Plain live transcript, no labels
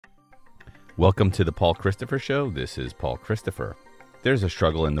Welcome to the Paul Christopher Show. This is Paul Christopher. There's a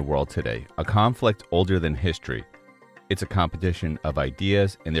struggle in the world today, a conflict older than history. It's a competition of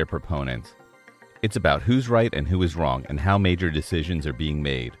ideas and their proponents. It's about who's right and who is wrong and how major decisions are being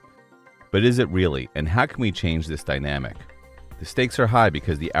made. But is it really, and how can we change this dynamic? The stakes are high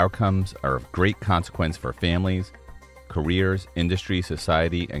because the outcomes are of great consequence for families, careers, industry,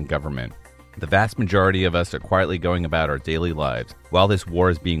 society, and government. The vast majority of us are quietly going about our daily lives while this war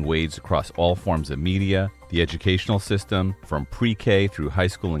is being waged across all forms of media, the educational system, from pre-K through high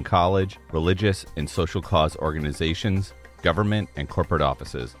school and college, religious and social cause organizations, government, and corporate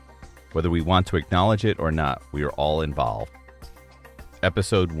offices. Whether we want to acknowledge it or not, we are all involved.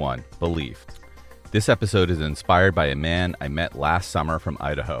 Episode 1, Belief. This episode is inspired by a man I met last summer from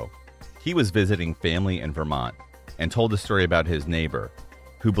Idaho. He was visiting family in Vermont and told a story about his neighbor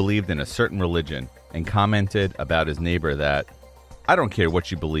who believed in a certain religion and commented about his neighbor that, "I don't care what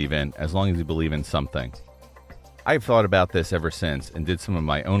you believe in as long as you believe in something." I've thought about this ever since and did some of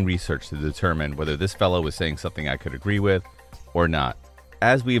my own research to determine whether this fellow was saying something I could agree with or not.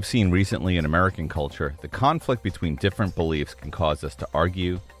 As we have seen recently in American culture, the conflict between different beliefs can cause us to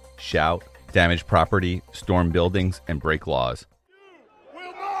argue, shout, damage property, storm buildings, and break laws. You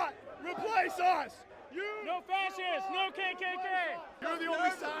will not replace us! No fascists! No KKK! You're the only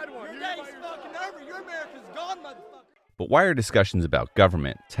side one. Your day's fucking over. Your America's gone, motherfucker. But why are discussions about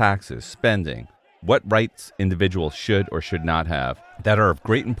government, taxes, spending, what rights individuals should or should not have, that are of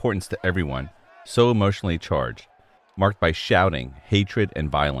great importance to everyone, so emotionally charged, marked by shouting, hatred,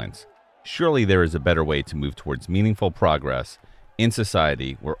 and violence? Surely there is a better way to move towards meaningful progress in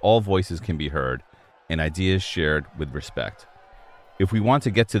society where all voices can be heard and ideas shared with respect. If we want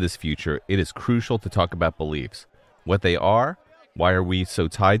to get to this future, it is crucial to talk about beliefs, what they are, why are we so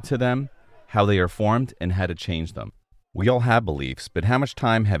tied to them, how they are formed, and how to change them. We all have beliefs, but how much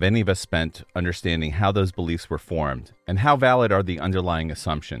time have any of us spent understanding how those beliefs were formed, and how valid are the underlying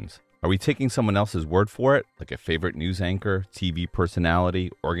assumptions? Are we taking someone else's word for it, like a favorite news anchor, TV personality,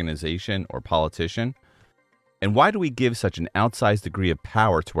 organization, or politician? And why do we give such an outsized degree of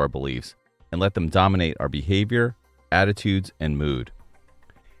power to our beliefs and let them dominate our behavior, attitudes, and mood?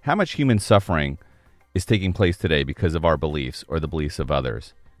 How much human suffering is taking place today because of our beliefs or the beliefs of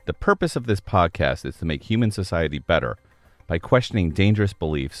others? The purpose of this podcast is to make human society better by questioning dangerous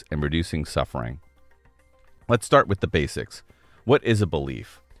beliefs and reducing suffering. Let's start with the basics. What is a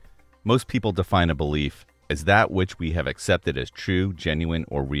belief? Most people define a belief as that which we have accepted as true, genuine,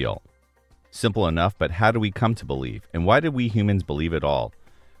 or real. Simple enough, but how do we come to believe? And why did we humans believe at all?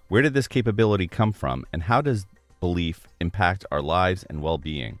 Where did this capability come from? And how does belief impact our lives and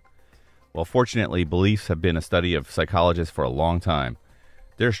well-being? Well, fortunately, beliefs have been a study of psychologists for a long time.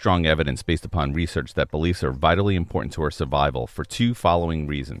 There's strong evidence based upon research that beliefs are vitally important to our survival for two following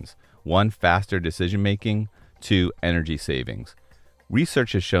reasons. 1, faster decision-making. 2, energy savings.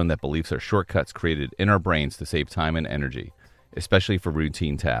 Research has shown that beliefs are shortcuts created in our brains to save time and energy, especially for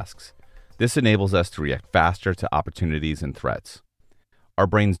routine tasks. This enables us to react faster to opportunities and threats. Our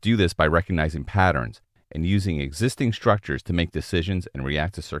brains do this by recognizing patterns and using existing structures to make decisions and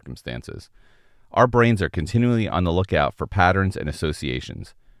react to circumstances. Our brains are continually on the lookout for patterns and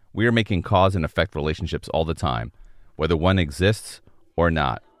associations. We are making cause and effect relationships all the time, whether one exists or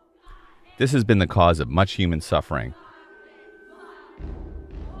not. This has been the cause of much human suffering.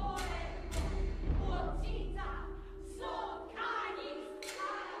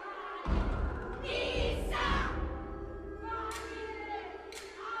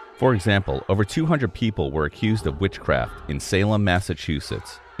 For example, over 200 people were accused of witchcraft in Salem,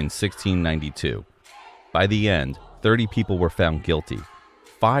 Massachusetts in 1692. By the end, 30 people were found guilty,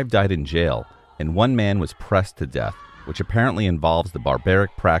 5 died in jail, and 1 man was pressed to death, which apparently involves the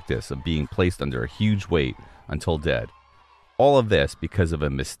barbaric practice of being placed under a huge weight until dead. All of this because of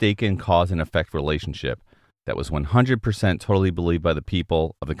a mistaken cause and effect relationship that was 100% totally believed by the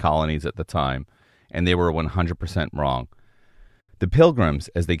people of the colonies at the time, and they were 100% wrong. The Pilgrims,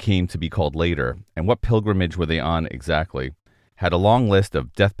 as they came to be called later, and what pilgrimage were they on exactly, had a long list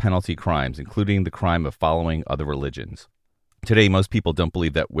of death penalty crimes, including the crime of following other religions. Today, most people don't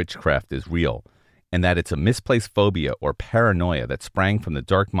believe that witchcraft is real, and that it's a misplaced phobia or paranoia that sprang from the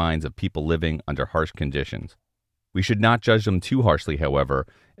dark minds of people living under harsh conditions. We should not judge them too harshly, however,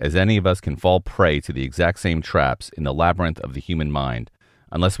 as any of us can fall prey to the exact same traps in the labyrinth of the human mind,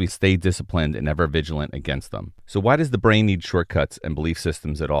 unless we stay disciplined and ever vigilant against them. So why does the brain need shortcuts and belief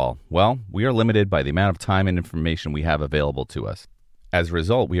systems at all? Well, we are limited by the amount of time and information we have available to us. As a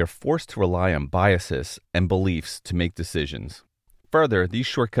result, we are forced to rely on biases and beliefs to make decisions. Further, these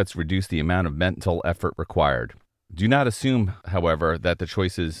shortcuts reduce the amount of mental effort required. Do not assume, however, that the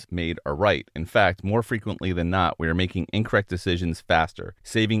choices made are right. In fact, more frequently than not, we are making incorrect decisions faster,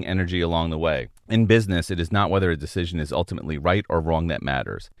 saving energy along the way. In business, it is not whether a decision is ultimately right or wrong that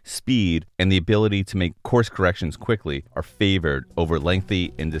matters. Speed and the ability to make course corrections quickly are favored over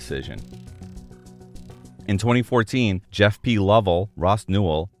lengthy indecision. In 2014, Jeff P. Lovell, Ross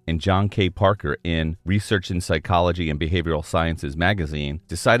Newell, and John K. Parker in Research in Psychology and Behavioral Sciences magazine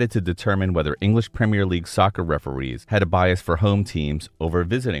decided to determine whether English Premier League soccer referees had a bias for home teams over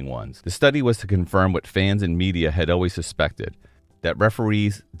visiting ones. The study was to confirm what fans and media had always suspected, that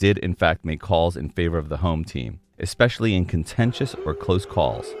referees did in fact make calls in favor of the home team, especially in contentious or close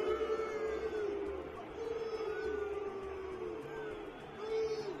calls.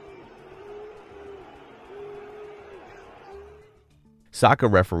 Soccer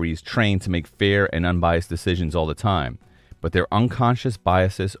referees train to make fair and unbiased decisions all the time, but their unconscious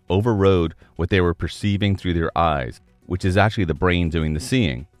biases overrode what they were perceiving through their eyes, which is actually the brain doing the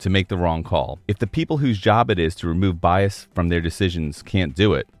seeing, to make the wrong call. If the people whose job it is to remove bias from their decisions can't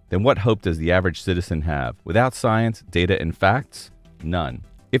do it, then what hope does the average citizen have? Without science, data, and facts? None.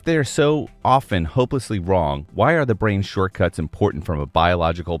 If they are so often hopelessly wrong, why are the brain's shortcuts important from a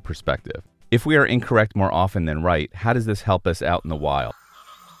biological perspective? If we are incorrect more often than right, how does this help us out in the wild?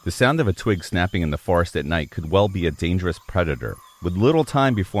 The sound of a twig snapping in the forest at night could well be a dangerous predator. With little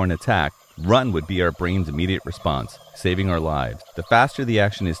time before an attack, run would be our brain's immediate response, saving our lives. The faster the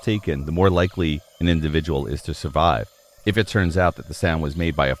action is taken, the more likely an individual is to survive. If it turns out that the sound was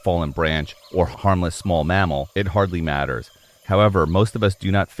made by a fallen branch or harmless small mammal, it hardly matters. However, most of us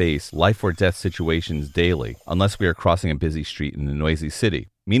do not face life or death situations daily unless we are crossing a busy street in a noisy city,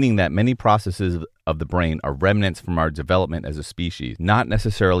 meaning that many processes of the brain are remnants from our development as a species, not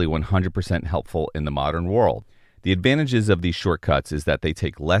necessarily 100% helpful in the modern world. The advantages of these shortcuts is that they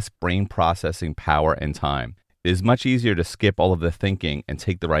take less brain processing power and time. It is much easier to skip all of the thinking and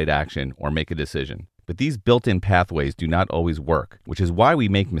take the right action or make a decision. But these built-in pathways do not always work, which is why we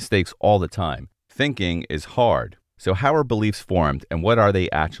make mistakes all the time. Thinking is hard. So how are beliefs formed, and what are they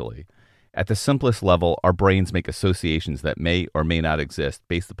actually? At the simplest level, our brains make associations that may or may not exist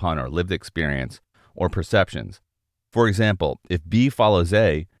based upon our lived experience or perceptions. For example, if B follows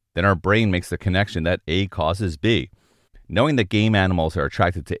A, then our brain makes the connection that A causes B. Knowing that game animals are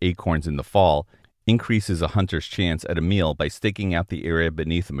attracted to acorns in the fall increases a hunter's chance at a meal by staking out the area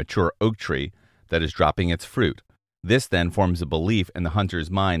beneath a mature oak tree that is dropping its fruit. This then forms a belief in the hunter's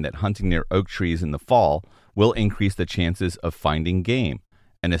mind that hunting near oak trees in the fall will increase the chances of finding game,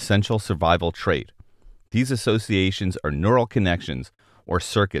 an essential survival trait. These associations are neural connections or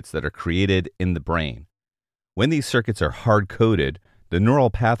circuits that are created in the brain. When these circuits are hard-coded, the neural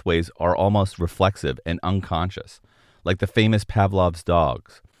pathways are almost reflexive and unconscious, like the famous Pavlov's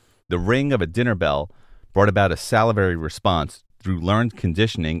dogs. The ring of a dinner bell brought about a salivary response through learned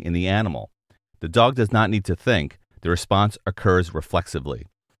conditioning in the animal. The dog does not need to think, the response occurs reflexively.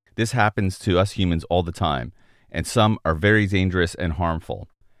 This happens to us humans all the time, and some are very dangerous and harmful.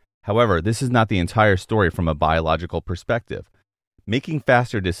 However, this is not the entire story from a biological perspective. Making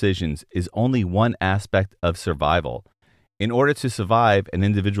faster decisions is only one aspect of survival. In order to survive, an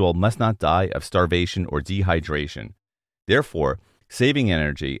individual must not die of starvation or dehydration. Therefore, saving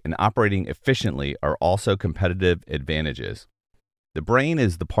energy and operating efficiently are also competitive advantages. The brain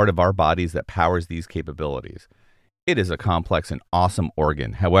is the part of our bodies that powers these capabilities. It is a complex and awesome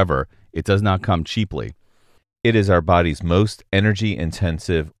organ. However, it does not come cheaply. It is our body's most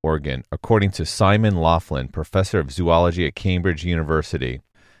energy-intensive organ, according to Simon Laughlin, professor of zoology at Cambridge University.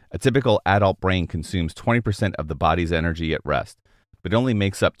 A typical adult brain consumes 20% of the body's energy at rest, but only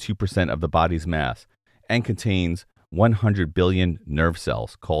makes up 2% of the body's mass, and contains 100 billion nerve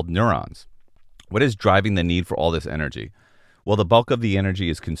cells, called neurons. What is driving the need for all this energy? Well, the bulk of the energy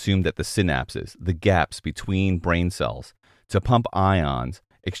is consumed at the synapses, the gaps between brain cells, to pump ions,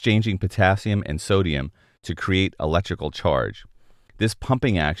 exchanging potassium and sodium to create electrical charge. This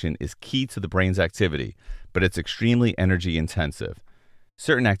pumping action is key to the brain's activity, but it's extremely energy intensive.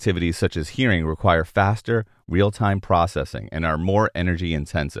 Certain activities such as hearing require faster, real-time processing and are more energy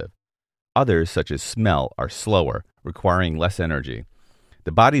intensive. Others, such as smell, are slower, requiring less energy.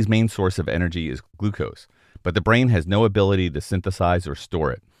 The body's main source of energy is glucose, but the brain has no ability to synthesize or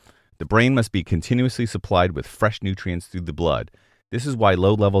store it. The brain must be continuously supplied with fresh nutrients through the blood. This is why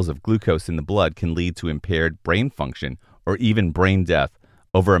low levels of glucose in the blood can lead to impaired brain function or even brain death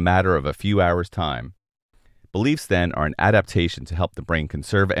over a matter of a few hours' time. Beliefs, then, are an adaptation to help the brain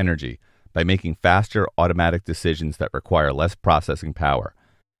conserve energy by making faster automatic decisions that require less processing power.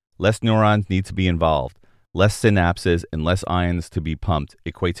 Less neurons need to be involved. Less synapses and less ions to be pumped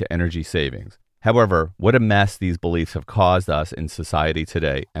equate to energy savings. However, what a mess these beliefs have caused us in society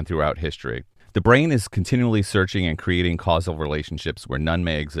today and throughout history. The brain is continually searching and creating causal relationships where none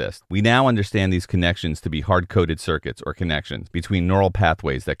may exist. We now understand these connections to be hard-coded circuits or connections between neural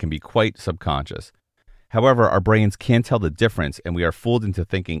pathways that can be quite subconscious. However, our brains can't tell the difference, and we are fooled into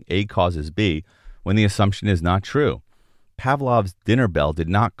thinking A causes B when the assumption is not true. Pavlov's dinner bell did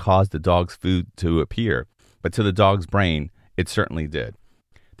not cause the dog's food to appear, but to the dog's brain, it certainly did.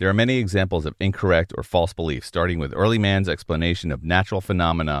 There are many examples of incorrect or false beliefs, starting with early man's explanation of natural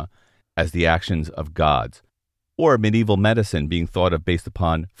phenomena as the actions of gods, or medieval medicine being thought of based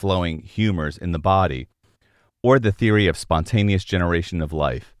upon flowing humors in the body, or the theory of spontaneous generation of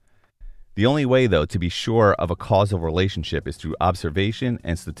life. The only way, though, to be sure of a causal relationship is through observation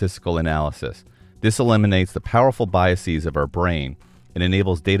and statistical analysis. This eliminates the powerful biases of our brain and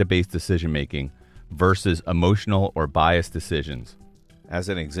enables database decision-making versus emotional or biased decisions. As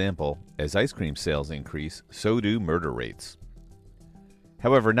an example, as ice cream sales increase, so do murder rates.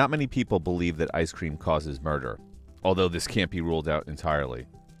 However, not many people believe that ice cream causes murder, although this can't be ruled out entirely.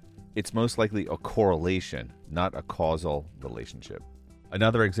 It's most likely a correlation, not a causal relationship.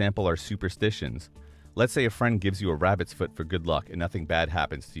 Another example are superstitions. Let's say a friend gives you a rabbit's foot for good luck and nothing bad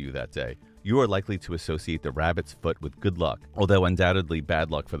happens to you that day. You are likely to associate the rabbit's foot with good luck, although undoubtedly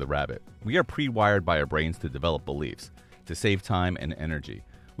bad luck for the rabbit. We are pre-wired by our brains to develop beliefs, to save time and energy.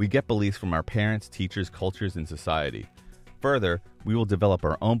 We get beliefs from our parents, teachers, cultures, and society. Further, we will develop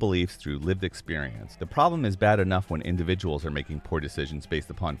our own beliefs through lived experience. The problem is bad enough when individuals are making poor decisions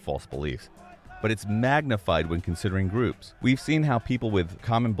based upon false beliefs, but it's magnified when considering groups. We've seen how people with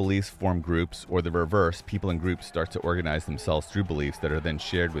common beliefs form groups, or the reverse, people in groups start to organize themselves through beliefs that are then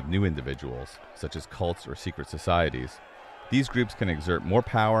shared with new individuals, such as cults or secret societies. These groups can exert more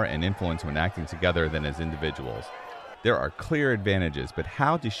power and influence when acting together than as individuals. There are clear advantages, but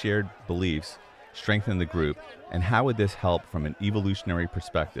how do shared beliefs strengthen the group, and how would this help from an evolutionary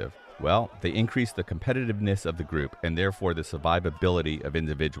perspective? Well, they increase the competitiveness of the group and therefore the survivability of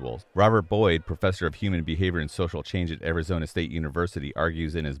individuals. Robert Boyd, professor of human behavior and social change at Arizona State University,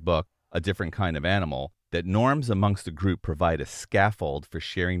 argues in his book, A Different Kind of Animal, that norms amongst the group provide a scaffold for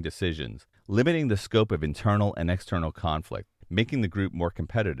sharing decisions, limiting the scope of internal and external conflict, making the group more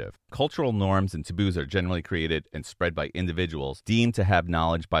competitive. Cultural norms and taboos are generally created and spread by individuals deemed to have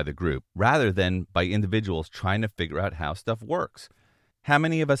knowledge by the group, rather than by individuals trying to figure out how stuff works. How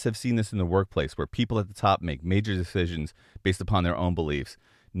many of us have seen this in the workplace, where people at the top make major decisions based upon their own beliefs,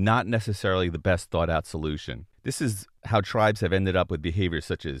 not necessarily the best thought-out solution? This is how tribes have ended up with behaviors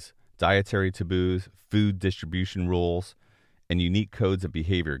such as dietary taboos, food distribution rules, and unique codes of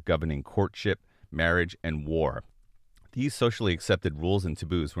behavior governing courtship, marriage, and war. These socially accepted rules and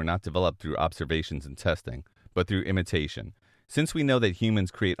taboos were not developed through observations and testing, but through imitation. Since we know that humans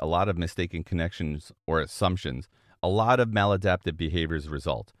create a lot of mistaken connections or assumptions, a lot of maladaptive behaviors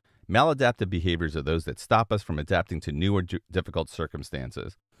result. Maladaptive behaviors are those that stop us from adapting to new or difficult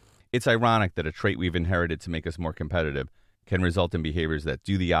circumstances. It's ironic that a trait we've inherited to make us more competitive can result in behaviors that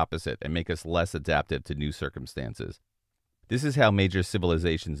do the opposite and make us less adaptive to new circumstances. This is how major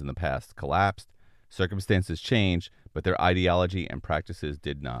civilizations in the past collapsed. Circumstances changed, but their ideology and practices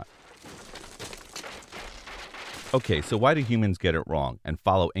did not. Okay, so why do humans get it wrong and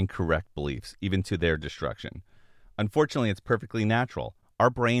follow incorrect beliefs, even to their destruction? Unfortunately, it's perfectly natural. Our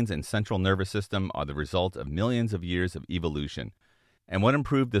brains and central nervous system are the result of millions of years of evolution, and what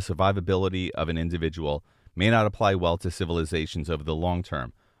improved the survivability of an individual may not apply well to civilizations over the long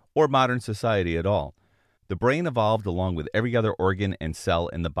term, or modern society at all. The brain evolved along with every other organ and cell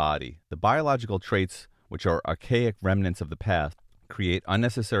in the body. The biological traits, which are archaic remnants of the past, create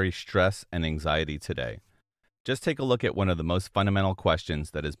unnecessary stress and anxiety today. Just take a look at one of the most fundamental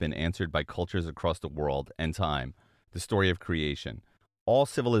questions that has been answered by cultures across the world and time, the story of creation. All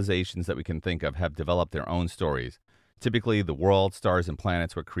civilizations that we can think of have developed their own stories. Typically, the world, stars, and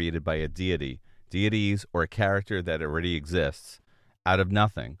planets were created by a deity, deities, or a character that already exists, out of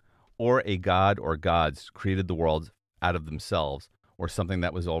nothing. Or a god or gods created the world out of themselves, or something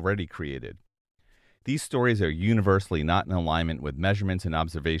that was already created. These stories are universally not in alignment with measurements and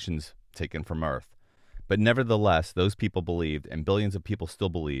observations taken from Earth. But nevertheless, those people believed, and billions of people still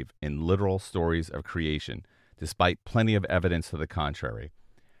believe, in literal stories of creation, despite plenty of evidence to the contrary.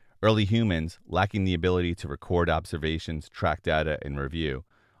 Early humans, lacking the ability to record observations, track data, and review,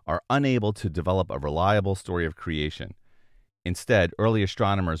 are unable to develop a reliable story of creation. Instead, early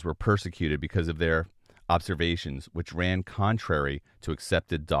astronomers were persecuted because of their observations, which ran contrary to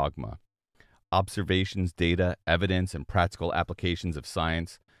accepted dogma. Observations, data, evidence, and practical applications of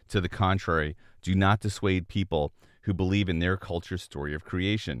science, to the contrary, do not dissuade people who believe in their culture's story of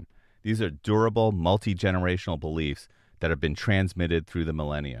creation. These are durable, multi-generational beliefs that have been transmitted through the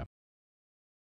millennia.